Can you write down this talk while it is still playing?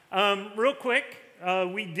Real quick,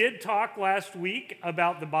 we did talk last week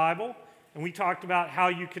about the Bible, and we talked about how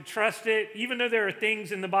you could trust it. Even though there are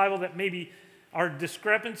things in the Bible that maybe are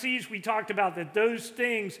discrepancies, we talked about that those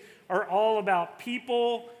things are all about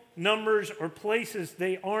people, numbers, or places.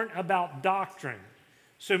 They aren't about doctrine.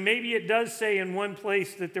 So maybe it does say in one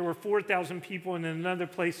place that there were 4,000 people, and in another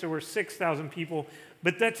place there were 6,000 people,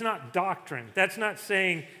 but that's not doctrine. That's not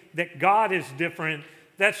saying that God is different.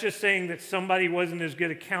 That's just saying that somebody wasn't as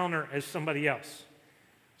good a counter as somebody else.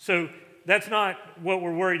 So that's not what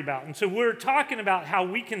we're worried about. And so we're talking about how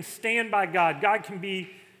we can stand by God.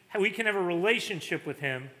 How we can have a relationship with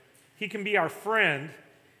him. He can be our friend,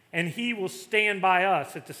 and he will stand by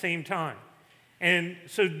us at the same time. And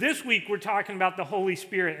so this week we're talking about the Holy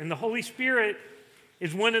Spirit. And the Holy Spirit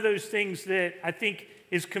is one of those things that I think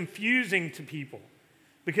is confusing to people.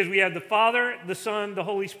 Because we have the Father, the Son, the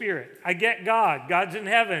Holy Spirit. I get God. God's in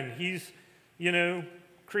heaven. He's,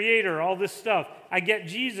 creator, all this stuff. I get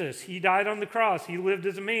Jesus. He died on the cross. He lived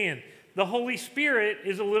as a man. The Holy Spirit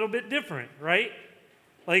is a little bit different, right?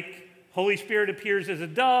 Like, Holy Spirit appears as a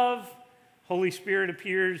dove. Holy Spirit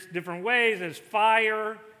appears different ways, as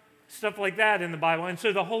fire, stuff like that in the Bible. And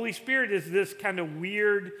so the Holy Spirit is this kind of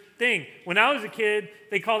weird thing. When I was a kid,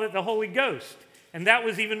 they called it the Holy Ghost. And that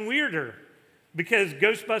was even weirder because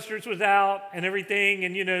Ghostbusters was out and everything.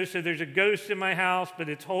 And, so there's a ghost in my house, but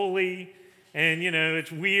it's holy. And,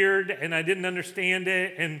 it's weird. And I didn't understand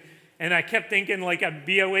it. And I kept thinking, like, I'd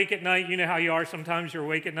be awake at night. You know how you are sometimes. You're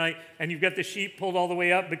awake at night. And you've got the sheet pulled all the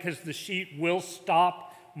way up because the sheet will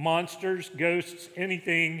stop monsters, ghosts,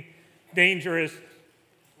 anything dangerous.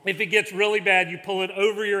 If it gets really bad, you pull it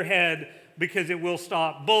over your head because it will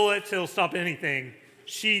stop bullets, it'll stop anything.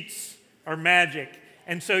 Sheets are magic.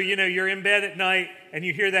 And so, you're in bed at night and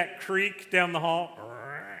you hear that creak down the hall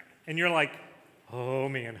and you're like, oh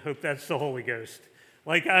man, hope that's the Holy Ghost.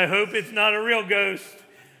 Like, I hope it's not a real ghost.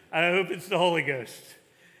 I hope it's the Holy Ghost.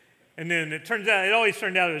 And then it always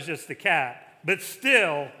turned out it was just the cat. But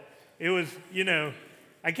still, it was,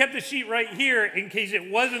 I kept the sheet right here in case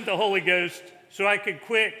it wasn't the Holy Ghost, so I could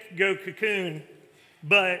quick go cocoon,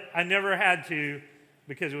 but I never had to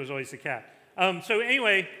because it was always the cat. So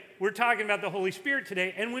anyway, we're talking about the Holy Spirit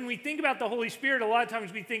today, and when we think about the Holy Spirit, a lot of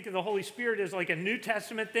times we think of the Holy Spirit as like a New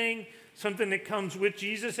Testament thing, something that comes with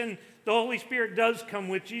Jesus, and the Holy Spirit does come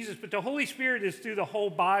with Jesus, but the Holy Spirit is through the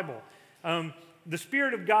whole Bible. The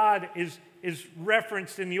Spirit of God is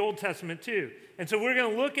referenced in the Old Testament too, and so we're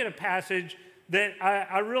going to look at a passage that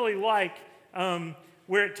I really like,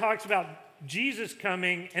 where it talks about Jesus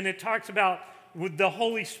coming, and it talks about with the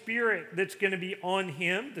Holy Spirit that's going to be on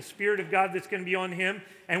him, the Spirit of God that's going to be on him,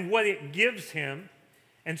 and what it gives him.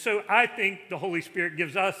 And so I think the Holy Spirit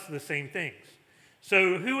gives us the same things.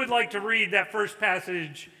 So who would like to read that first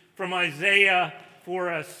passage from Isaiah for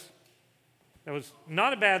us? That was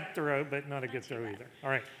not a bad throw, but not a good throw either. All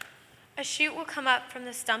right. A shoot will come up from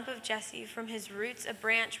the stump of Jesse. From his roots a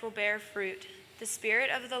branch will bear fruit. The Spirit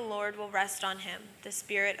of the Lord will rest on him, the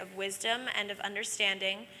Spirit of wisdom and of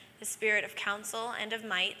understanding, the Spirit of counsel and of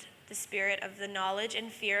might, the Spirit of the knowledge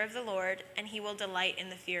and fear of the Lord, and he will delight in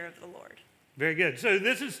the fear of the Lord. Very good. So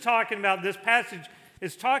this passage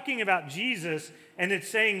is talking about Jesus, and it's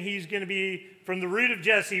saying he's going to be from the root of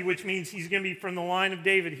Jesse, which means he's going to be from the line of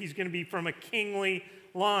David. He's going to be from a kingly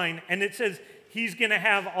line. And it says he's going to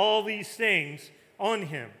have all these things on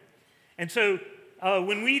him. And so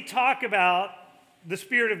when we talk about the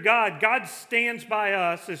Spirit of God, God stands by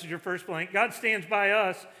us. This is your first blank. God stands by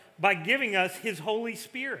us by giving us his Holy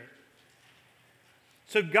Spirit.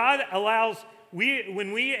 So God allows,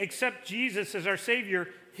 when we accept Jesus as our Savior,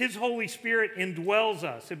 his Holy Spirit indwells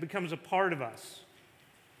us. It becomes a part of us.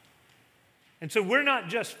 And so we're not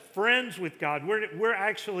just friends with God. We're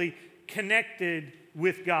actually connected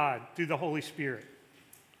with God through the Holy Spirit.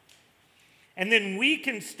 And then we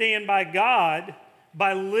can stand by God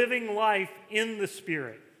by living life in the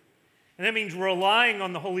Spirit. And that means relying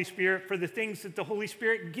on the Holy Spirit for the things that the Holy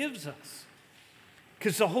Spirit gives us.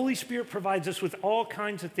 Because the Holy Spirit provides us with all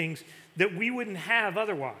kinds of things that we wouldn't have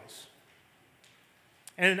otherwise.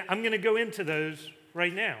 And I'm going to go into those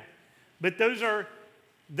right now. But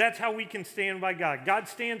that's how we can stand by God. God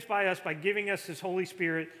stands by us by giving us his Holy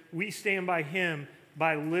Spirit. We stand by him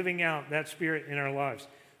by living out that Spirit in our lives.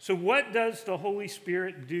 So what does the Holy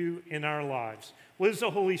Spirit do in our lives? What does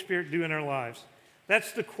the Holy Spirit do in our lives?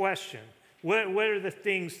 That's the question. What are the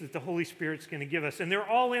things that the Holy Spirit's going to give us? And they're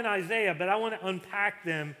all in Isaiah, but I want to unpack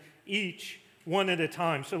them each one at a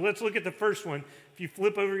time. So let's look at the first one. If you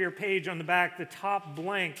flip over your page on the back, the top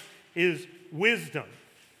blank is wisdom.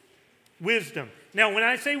 Wisdom. Now, when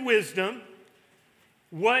I say wisdom,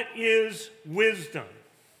 what is wisdom?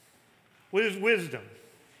 What is wisdom?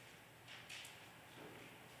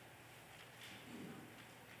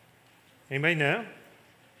 Anybody know?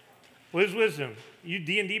 What is wisdom? You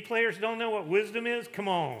D&D players don't know what wisdom is? Come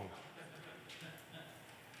on.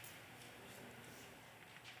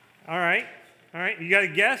 All right. You got a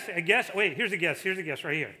guess? A guess? Wait, here's a guess. Here's a guess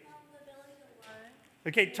right here.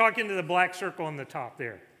 Okay, talk into the black circle on the top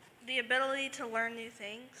there. The ability to learn new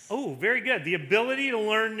things. Oh, very good. The ability to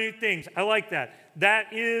learn new things. I like that.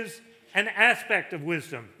 That is an aspect of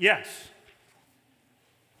wisdom. Yes.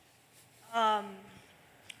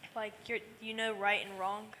 Like you know right and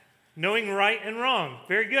wrong. Knowing right and wrong.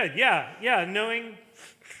 Very good. Yeah, knowing.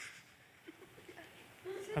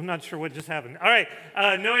 I'm not sure what just happened. All right,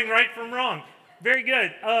 knowing right from wrong. Very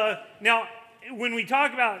good. Now, when we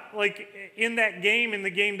talk about, like, in that game, in the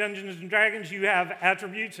game Dungeons and Dragons, you have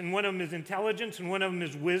attributes, and one of them is intelligence, and one of them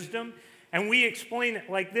is wisdom. And we explain it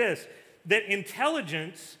like this, that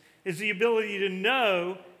intelligence is the ability to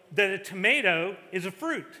know that a tomato is a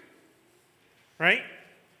fruit, right?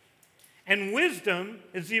 And wisdom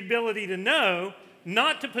is the ability to know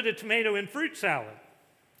not to put a tomato in fruit salad,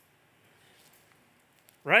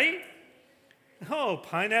 right? Oh,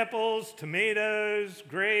 pineapples, tomatoes,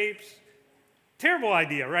 grapes. Terrible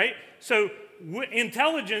idea, right? So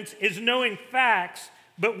intelligence is knowing facts,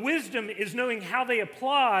 but wisdom is knowing how they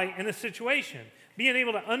apply in a situation. Being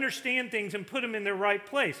able to understand things and put them in their right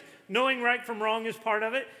place. Knowing right from wrong is part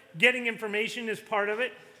of it. Getting information is part of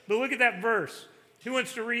it. But look at that verse. Who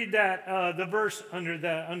wants to read that, the verse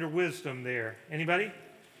under wisdom there? Anybody?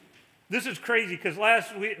 This is crazy because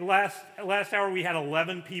last hour we had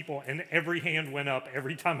 11 people and every hand went up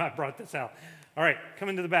every time I brought this out. All right, come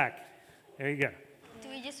into the back. There you go. Do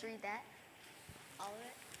we just read that? All of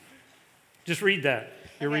it? Just read that.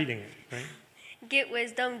 You're Okay. reading it, right? Get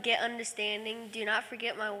wisdom, get understanding. Do not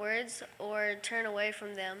forget my words or turn away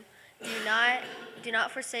from them. Do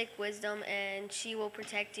not forsake wisdom, and she will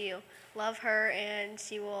protect you. Love her, and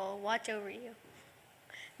she will watch over you.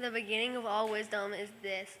 The beginning of all wisdom is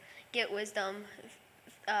this: get wisdom.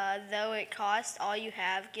 Though it costs all you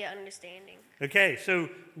have, get understanding. Okay, so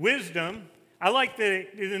wisdom, I like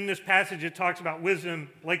that in this passage it talks about wisdom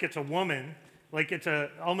like it's a woman, like it's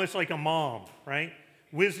almost like a mom, right?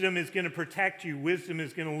 Wisdom is going to protect you. Wisdom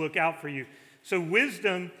is going to look out for you. So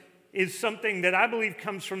wisdom is something that I believe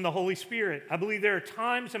comes from the Holy Spirit. I believe there are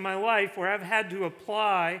times in my life where I've had to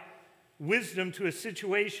apply wisdom to a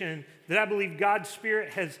situation that I believe God's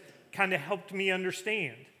Spirit has kind of helped me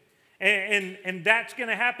understand. And that's going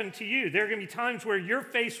to happen to you. There are going to be times where you're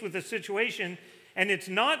faced with a situation and it's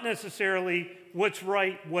not necessarily what's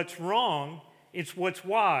right, what's wrong, it's what's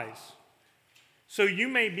wise. So it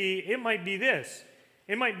might be this.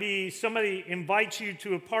 It might be somebody invites you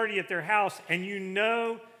to a party at their house and you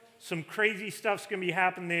know some crazy stuff's going to be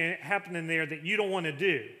happening there that you don't want to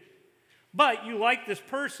do. But you like this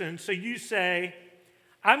person, so you say,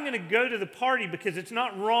 I'm going to go to the party because it's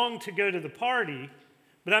not wrong to go to the party,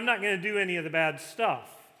 but I'm not going to do any of the bad stuff,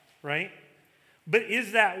 right? But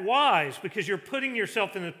is that wise? Because you're putting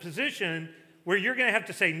yourself in a position where you're going to have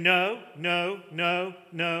to say no, no, no,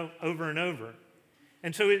 no, over and over.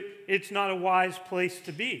 And so it's not a wise place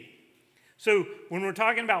to be. So when we're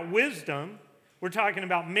talking about wisdom, we're talking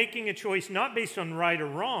about making a choice not based on right or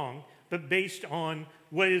wrong, but based on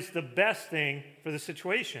what is the best thing for the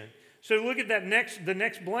situation. So look at that the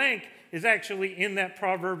next blank is actually in that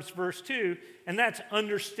Proverbs verse 2, and that's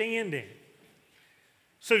understanding.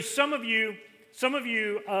 So some of you,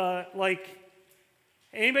 like,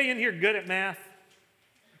 anybody in here good at math?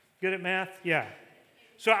 Good at math? Yeah.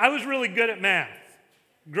 So I was really good at math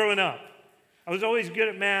growing up. I was always good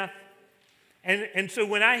at math. And so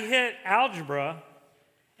when I hit algebra,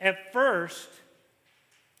 at first,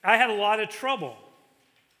 I had a lot of trouble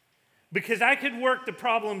because I could work the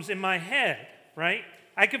problems in my head, right?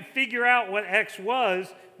 I could figure out what X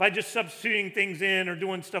was by just substituting things in or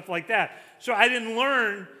doing stuff like that. So I didn't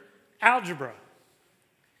learn algebra.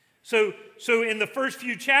 So in the first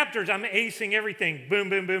few chapters, I'm acing everything. Boom,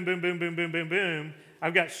 boom, boom, boom, boom, boom, boom, boom, boom.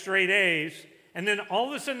 I've got straight A's. And then all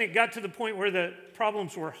of a sudden it got to the point where the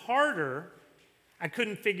problems were harder. I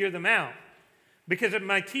couldn't figure them out. Because if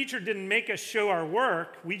my teacher didn't make us show our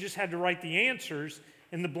work, we just had to write the answers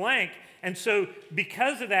in the blank. And so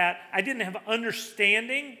because of that, I didn't have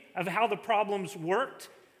understanding of how the problems worked.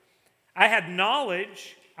 I had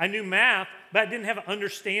knowledge, I knew math, but I didn't have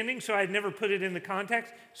understanding, so I had never put it in the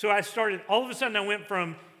context. So all of a sudden I went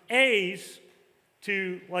from A's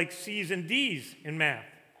to like C's and D's in math.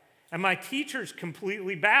 And my teacher's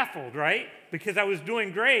completely baffled, right? Because I was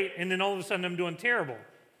doing great, and then all of a sudden I'm doing terrible.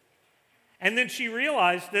 And then she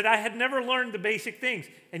realized that I had never learned the basic things.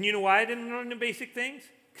 And you know why I didn't learn the basic things?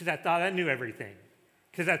 Because I thought I knew everything.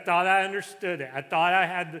 Because I thought I understood it. I thought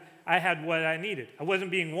I had what I needed. I wasn't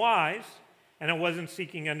being wise, and I wasn't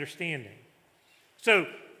seeking understanding. So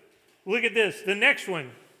look at this. The next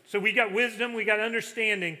one. So we got wisdom, we got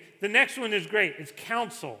understanding. The next one is great. It's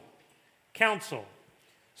counsel. Counsel.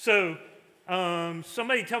 So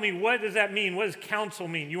somebody tell me, what does that mean? What does counsel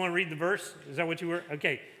mean? You want to read the verse? Is that what you were?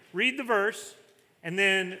 Okay. Read the verse, and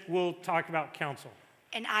then we'll talk about counsel.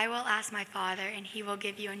 And I will ask my Father, and he will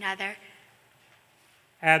give you another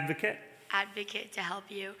Advocate. advocate to help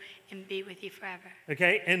you and be with you forever.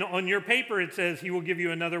 Okay, and on your paper it says he will give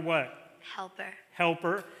you another what? Helper.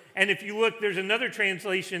 Helper. And if you look, there's another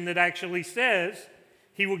translation that actually says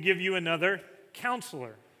he will give you another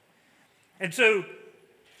counselor. And so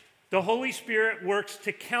the Holy Spirit works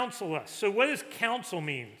to counsel us. So what does counsel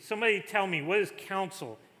mean? Somebody tell me, what is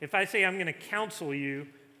counsel? If I say I'm going to counsel you,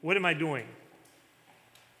 what am I doing?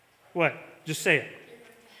 What? Just say it.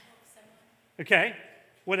 Okay.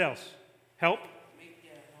 What else? Help? Help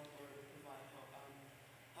or provide help.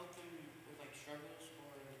 Help them with like struggles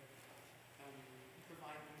or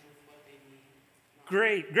provide them with what they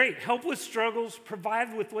need. Great. Help with struggles,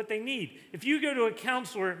 provide with what they need. If you go to a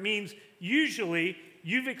counselor, it means usually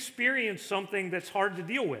you've experienced something that's hard to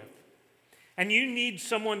deal with. And you need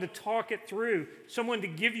someone to talk it through, someone to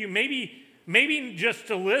give you, maybe just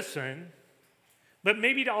to listen, but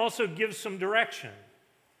maybe to also give some direction,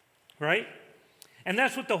 right? And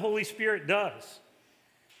that's what the Holy Spirit does.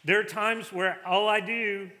 There are times where all I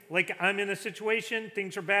do, like I'm in a situation,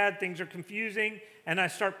 things are bad, things are confusing, and I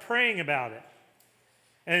start praying about it.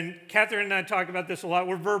 And Catherine and I talk about this a lot.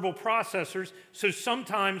 We're verbal processors, so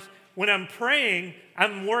sometimes when I'm praying,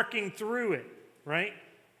 I'm working through it, right?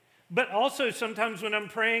 But also sometimes when I'm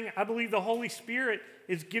praying, I believe the Holy Spirit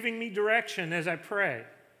is giving me direction as I pray.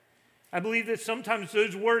 I believe that sometimes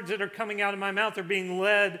those words that are coming out of my mouth are being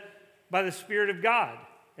led by the Spirit of God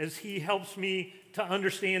as he helps me to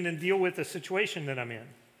understand and deal with the situation that I'm in.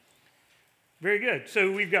 Very good. So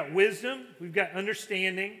we've got wisdom, we've got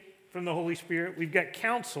understanding from the Holy Spirit, we've got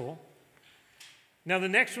counsel. Now the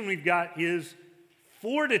next one we've got is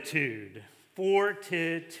fortitude.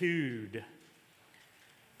 Fortitude.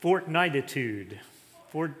 Fortnightitude.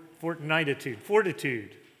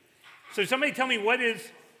 Fortitude. So somebody tell me, what is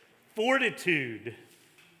fortitude?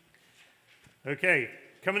 Okay,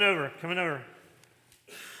 coming over.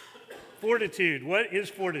 Fortitude. What is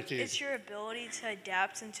fortitude? It's your ability to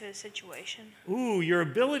adapt into a situation. Ooh, your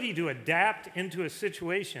ability to adapt into a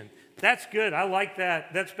situation. That's good. I like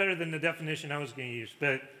that. That's better than the definition I was going to use.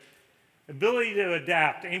 But ability to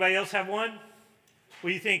adapt. Anybody else have one? What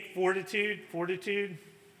do you think? Fortitude?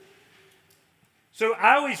 So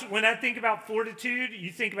I always, when I think about fortitude,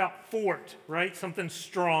 you think about fort, right? Something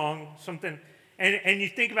strong, something, and you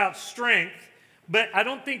think about strength. But I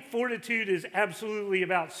don't think fortitude is absolutely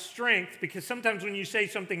about strength, because sometimes when you say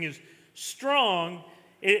something is strong,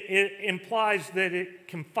 it implies that it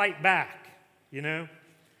can fight back, you know?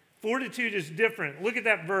 Fortitude is different. Look at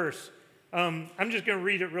that verse. I'm just going to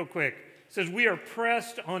read it real quick. It says, we are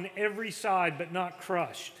pressed on every side, but not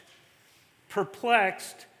crushed.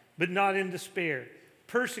 Perplexed, but not in despair.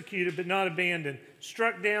 Persecuted, but not abandoned.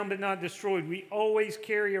 Struck down, but not destroyed. We always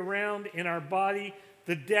carry around in our body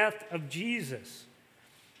the death of Jesus,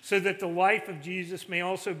 so that the life of Jesus may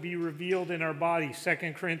also be revealed in our body.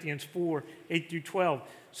 2 Corinthians 4, 8 through 12.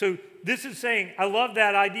 So this is saying, I love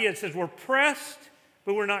that idea. It says we're pressed,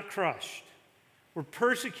 but we're not crushed. We're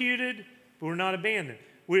persecuted, but we're not abandoned.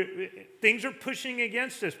 Things are pushing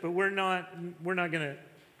against us, but we're not going to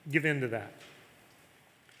give in to that.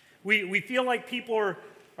 We feel like people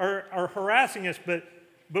are harassing us,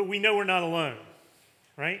 but we know we're not alone,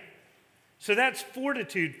 right? So that's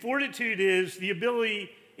fortitude. Fortitude is the ability,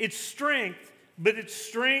 it's strength, but it's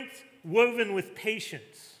strength woven with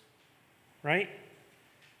patience, right?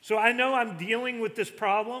 So I know I'm dealing with this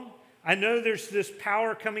problem. I know there's this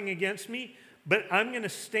power coming against me, but I'm going to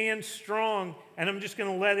stand strong, and I'm just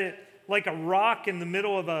going to let it, like a rock in the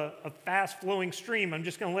middle of a fast-flowing stream, I'm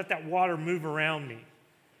just going to let that water move around me.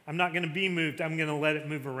 I'm not going to be moved. I'm going to let it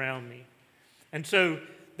move around me. And so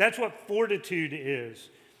that's what fortitude is.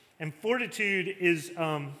 And fortitude is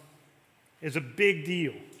a big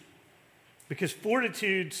deal, because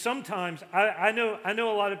fortitude sometimes, I know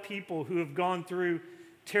a lot of people who have gone through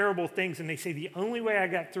terrible things, and they say the only way I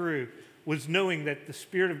got through was knowing that the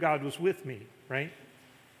Spirit of God was with me, right?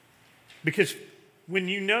 Because when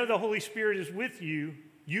you know the Holy Spirit is with you,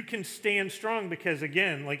 you can stand strong, because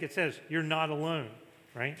again, like it says, you're not alone,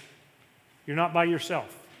 right? You're not by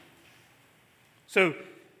yourself. So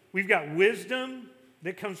we've got wisdom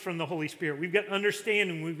that comes from the Holy Spirit. We've got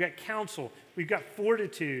understanding. We've got counsel. We've got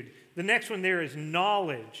fortitude. The next one there is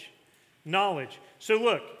knowledge. Knowledge. So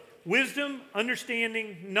look, wisdom,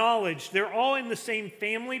 understanding, knowledge, they're all in the same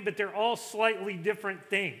family, but they're all slightly different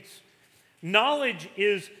things. Knowledge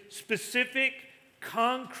is specific,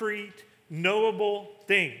 concrete, knowable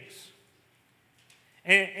things.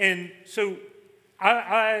 And so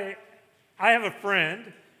I have a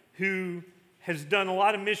friend who has done a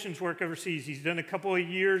lot of missions work overseas. He's done a couple of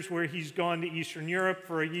years where he's gone to Eastern Europe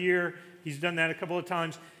for a year. He's done that a couple of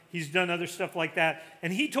times. He's done other stuff like that.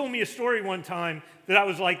 And he told me a story one time that I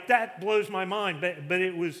was like, that blows my mind. But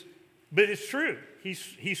it's true. He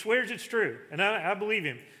swears it's true. And I believe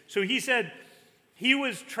him. So he said he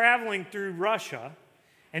was traveling through Russia,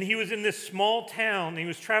 and he was in this small town, and he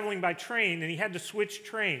was traveling by train, and he had to switch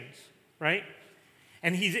trains, right?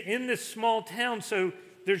 And he's in this small town, so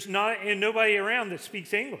there's nobody around that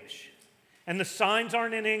speaks English. And the signs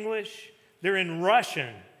aren't in English. They're in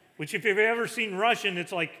Russian, which if you've ever seen Russian,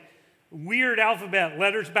 it's like weird alphabet,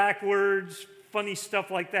 letters backwards, funny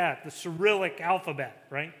stuff like that, the Cyrillic alphabet,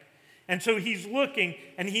 right? And so he's looking,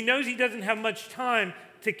 and he knows he doesn't have much time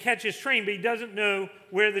to catch his train, but he doesn't know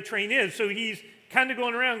where the train is. So he's kind of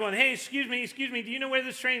going around going, hey, excuse me, do you know where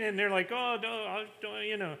this train is? And they're like, oh,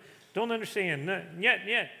 no, don't understand, no,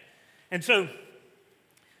 yet. And so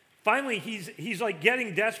finally, he's like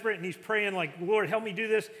getting desperate, and he's praying like, Lord, help me do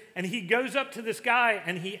this. And he goes up to this guy,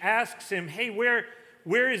 and he asks him, hey,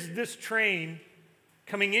 where is this train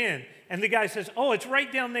coming in? And the guy says, oh, it's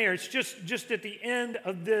right down there. It's just at the end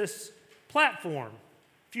of this platform.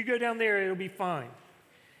 If you go down there, it'll be fine.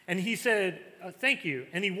 And he said, thank you.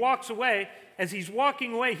 And he walks away. As he's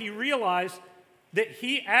walking away, he realized that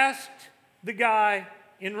he asked the guy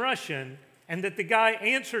in Russian, and that the guy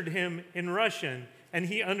answered him in Russian, and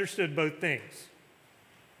he understood both things.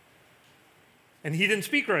 And he didn't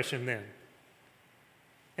speak Russian then.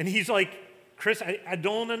 And he's like, Chris, I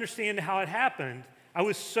don't understand how it happened. I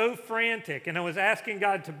was so frantic, and I was asking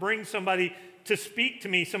God to bring somebody to speak to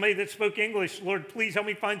me, somebody that spoke English. Lord, please help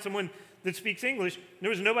me find someone that speaks English.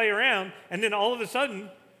 There was nobody around, and then all of a sudden,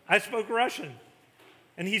 I spoke Russian.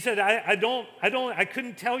 And he said, I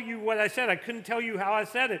couldn't tell you what I said. I couldn't tell you how I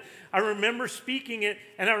said it. I remember speaking it,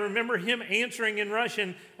 and I remember him answering in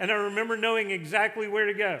Russian, and I remember knowing exactly where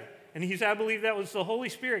to go. And he said, I believe that was the Holy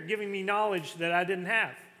Spirit giving me knowledge that I didn't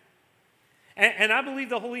have. And I believe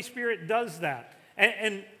the Holy Spirit does that.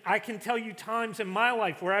 And I can tell you times in my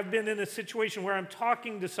life where I've been in a situation where I'm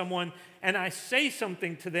talking to someone, and I say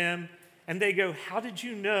something to them, and they go, how did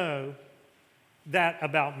you know that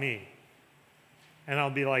about me? And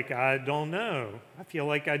I'll be like, I don't know. I feel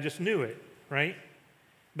like I just knew it, right?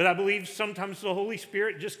 But I believe sometimes the Holy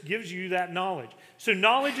Spirit just gives you that knowledge. So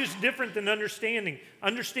knowledge is different than understanding.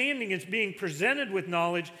 Understanding is being presented with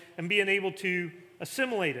knowledge and being able to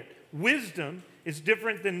assimilate it. Wisdom is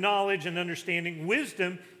different than knowledge and understanding.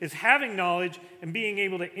 Wisdom is having knowledge and being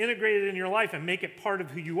able to integrate it in your life and make it part of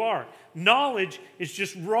who you are. Knowledge is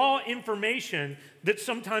just raw information that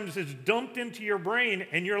sometimes is dumped into your brain,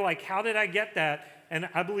 and you're like, how did I get that? And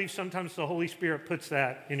I believe sometimes the Holy Spirit puts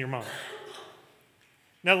that in your mind.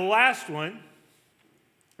 Now, the last one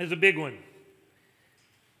is a big one.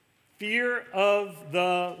 Fear of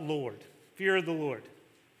the Lord. Fear of the Lord.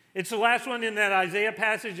 It's the last one in that Isaiah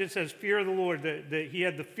passage. It says, fear of the Lord, that he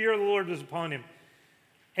had the fear of the Lord was upon him.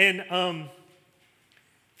 And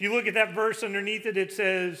if you look at that verse underneath it, it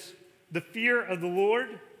says, the fear of the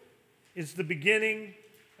Lord is the beginning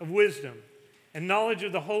of wisdom, and knowledge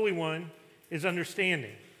of the Holy One is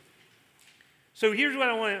understanding. So here's what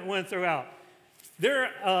I want to throw out.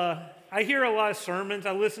 I hear a lot of sermons.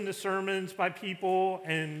 I listen to sermons by people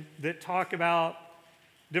and that talk about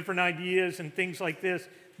different ideas and things like this.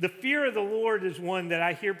 The fear of the Lord is one that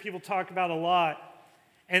I hear people talk about a lot.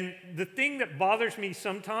 And the thing that bothers me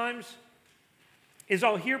sometimes is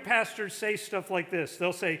I'll hear pastors say stuff like this.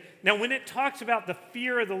 They'll say, now when it talks about the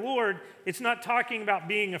fear of the Lord, it's not talking about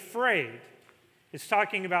being afraid. It's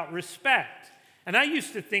talking about respect. And I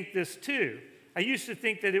used to think this too. I used to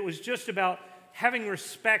think that it was just about having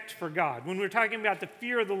respect for God. When we're talking about the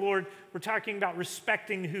fear of the Lord, we're talking about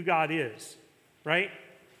respecting who God is, right?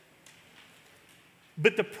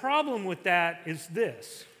 But the problem with that is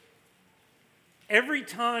this. Every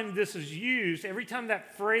time this is used, every time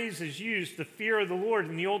that phrase is used, the fear of the Lord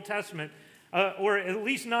in the Old Testament, or at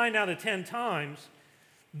least 9 out of 10 times,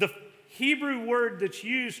 the Hebrew word that's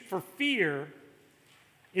used for fear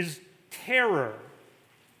is terror.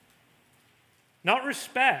 Not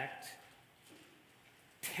respect,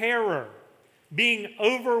 terror, being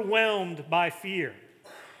overwhelmed by fear.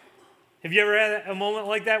 Have you ever had a moment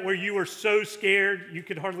like that where you were so scared you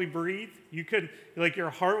could hardly breathe? You couldn't, like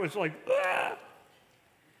your heart was like, ah!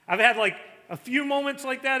 I've had like a few moments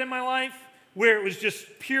like that in my life where it was just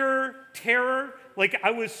pure terror. Like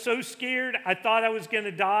I was so scared, I thought I was going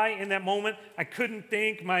to die in that moment. I couldn't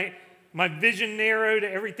think. My vision narrowed,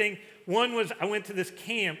 everything. One was I went to this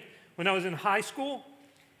camp when I was in high school,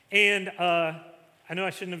 and I know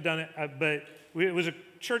I shouldn't have done it, but it was a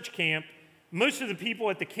church camp. Most of the people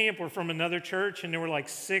at the camp were from another church, and there were like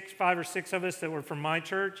 5 or 6 of us that were from my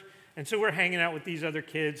church. And so we're hanging out with these other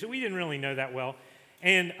kids that we didn't really know that well.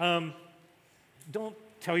 And don't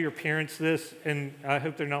tell your parents this, and I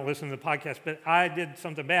hope they're not listening to the podcast, but I did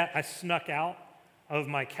something bad. I snuck out of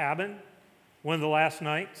my cabin one of the last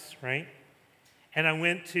nights, right? And I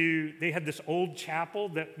went to, they had this old chapel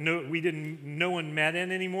that no one met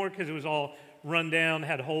in anymore because it was all run down,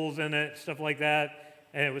 had holes in it, stuff like that.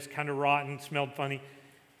 And it was kind of rotten, smelled funny.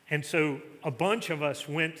 And so a bunch of us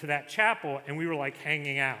went to that chapel, and we were like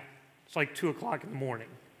hanging out. It's like 2 o'clock in the morning.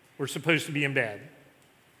 We're supposed to be in bed.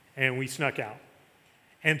 And we snuck out.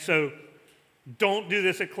 And so don't do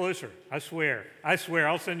this at Closer. I swear,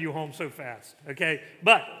 I'll send you home so fast, okay?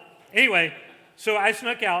 But anyway, so I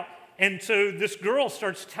snuck out. And so this girl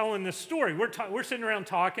starts telling this story. We're sitting around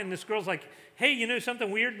talking. This girl's like, hey, you know,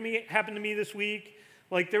 something weird happened to me this week.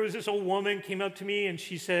 Like there was this old woman came up to me and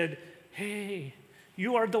she said, hey,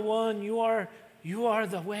 you are the one, you are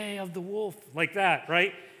the way of the wolf. Like that,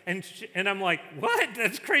 right? And I'm like, what?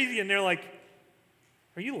 That's crazy. And they're like,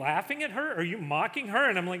 are you laughing at her? Are you mocking her?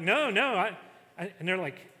 And I'm like, no. And they're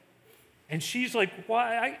like, and she's like,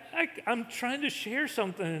 why? I'm trying to share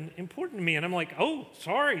something important to me. And I'm like, oh,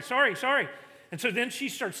 sorry. And so then she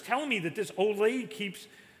starts telling me that this old lady keeps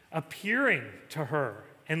appearing to her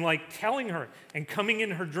and like telling her and coming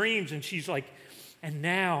in her dreams. And she's like, and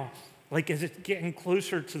now, like as it's getting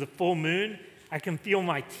closer to the full moon, I can feel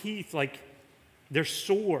my teeth like they're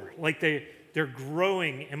sore, like they're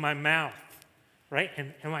growing in my mouth, right?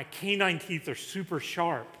 And my canine teeth are super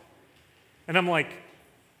sharp. And I'm like,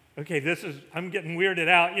 okay, I'm getting weirded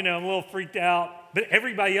out, you know, I'm a little freaked out. But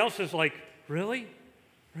everybody else is like, really?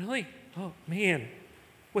 Oh, man.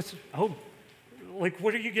 What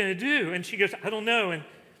are you going to do? And she goes, I don't know.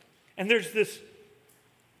 And there's this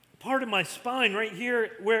part of my spine right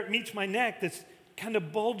here where it meets my neck that's kind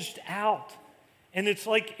of bulged out. And it's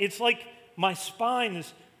like my spine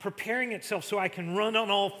is preparing itself so I can run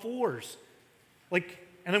on all fours.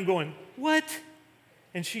 And I'm going, what?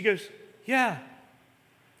 And she goes, yeah,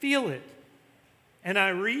 feel it. And I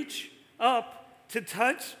reach up to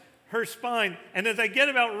touch her spine. And as I get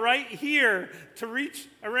about right here to reach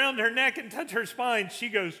around her neck and touch her spine, she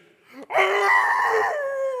goes, Arr!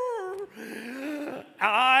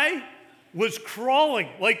 I was crawling,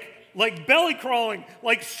 like belly crawling,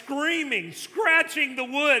 like screaming, scratching the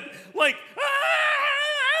wood, like, ah!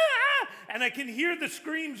 And I can hear the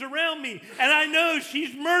screams around me. And I know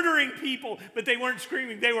she's murdering people, but they weren't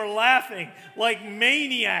screaming. They were laughing like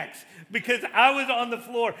maniacs because I was on the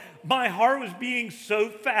floor. My heart was beating so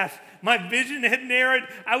fast. My vision had narrowed.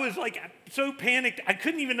 I was like so panicked. I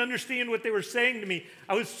couldn't even understand what they were saying to me.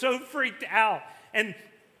 I was so freaked out. And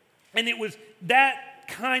it was that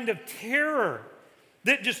kind of terror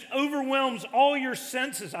that just overwhelms all your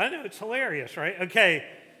senses. I know it's hilarious, right? Okay,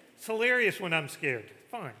 it's hilarious when I'm scared.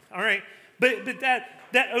 Fine, all right. But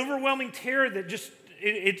that overwhelming terror that just,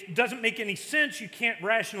 it doesn't make any sense. You can't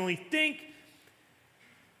rationally think.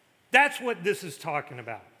 That's what this is talking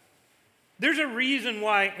about. There's a reason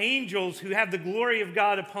why angels who have the glory of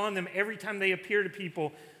God upon them, every time they appear to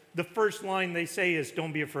people, the first line they say is,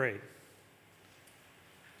 don't be afraid.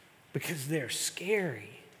 Because they're scary.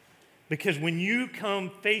 Because when you come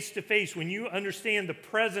face to face, when you understand the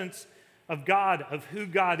presence of God, of who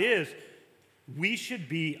God is, we should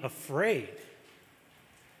be afraid.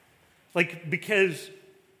 Because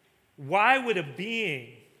why would a being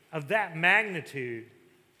of that magnitude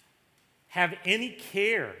have any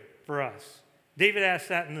care for us? David asked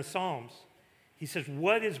that in the Psalms. He says,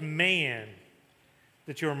 what is man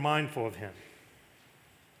that you are mindful of him?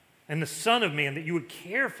 And the Son of Man that you would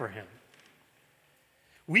care for him?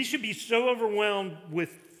 We should be so overwhelmed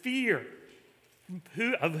with fear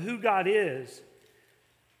of who God is.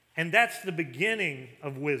 And that's the beginning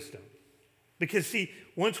of wisdom. Because, see,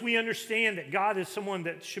 once we understand that God is someone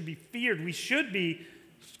that should be feared, we should be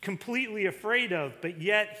completely afraid of, but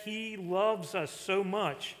yet he loves us so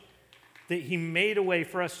much that he made a way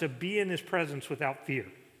for us to be in his presence without fear.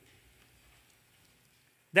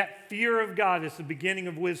 That fear of God is the beginning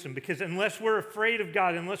of wisdom, because unless we're afraid of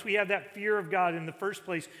God, unless we have that fear of God in the first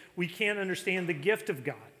place, we can't understand the gift of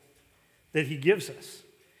God that he gives us.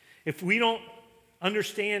 if we don't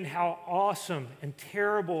understand how awesome and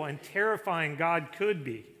terrible and terrifying God could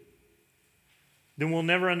be, then we'll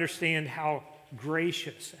never understand how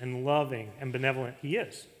gracious and loving and benevolent he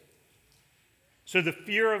is. So the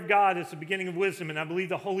fear of God is the beginning of wisdom, and I believe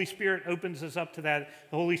the Holy Spirit opens us up to that.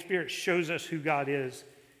 The Holy Spirit shows us who God is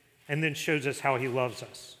and then shows us how he loves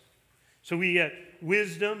us. So we get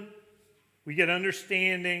wisdom, we get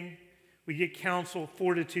understanding, we get counsel,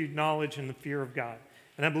 fortitude, knowledge, and the fear of God.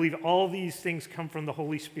 And I believe all these things come from the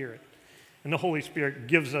Holy Spirit. And the Holy Spirit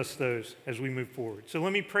gives us those as we move forward. So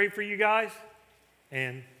let me pray for you guys,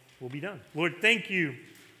 and we'll be done. Lord, thank you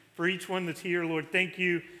for each one that's here. Lord, thank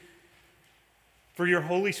you for your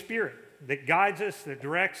Holy Spirit that guides us, that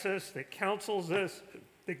directs us, that counsels us,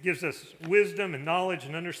 that gives us wisdom and knowledge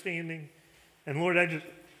and understanding. And Lord, I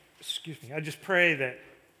just pray that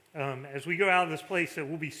as we go out of this place, that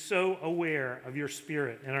we'll be so aware of your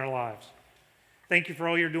Spirit in our lives. Thank you for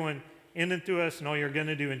all you're doing in and through us and all you're going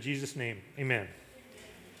to do in Jesus' name. Amen.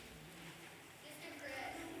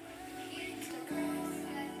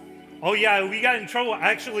 Oh, yeah, we got in trouble.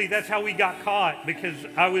 Actually, that's how we got caught, because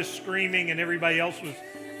I was screaming and everybody else was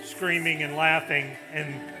screaming and laughing.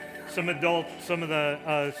 And some of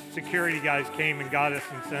the security guys came and got us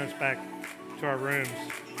and sent us back to our rooms.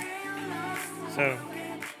 So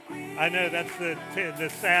I know that's the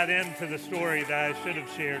sad end to the story that I should have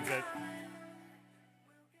shared, but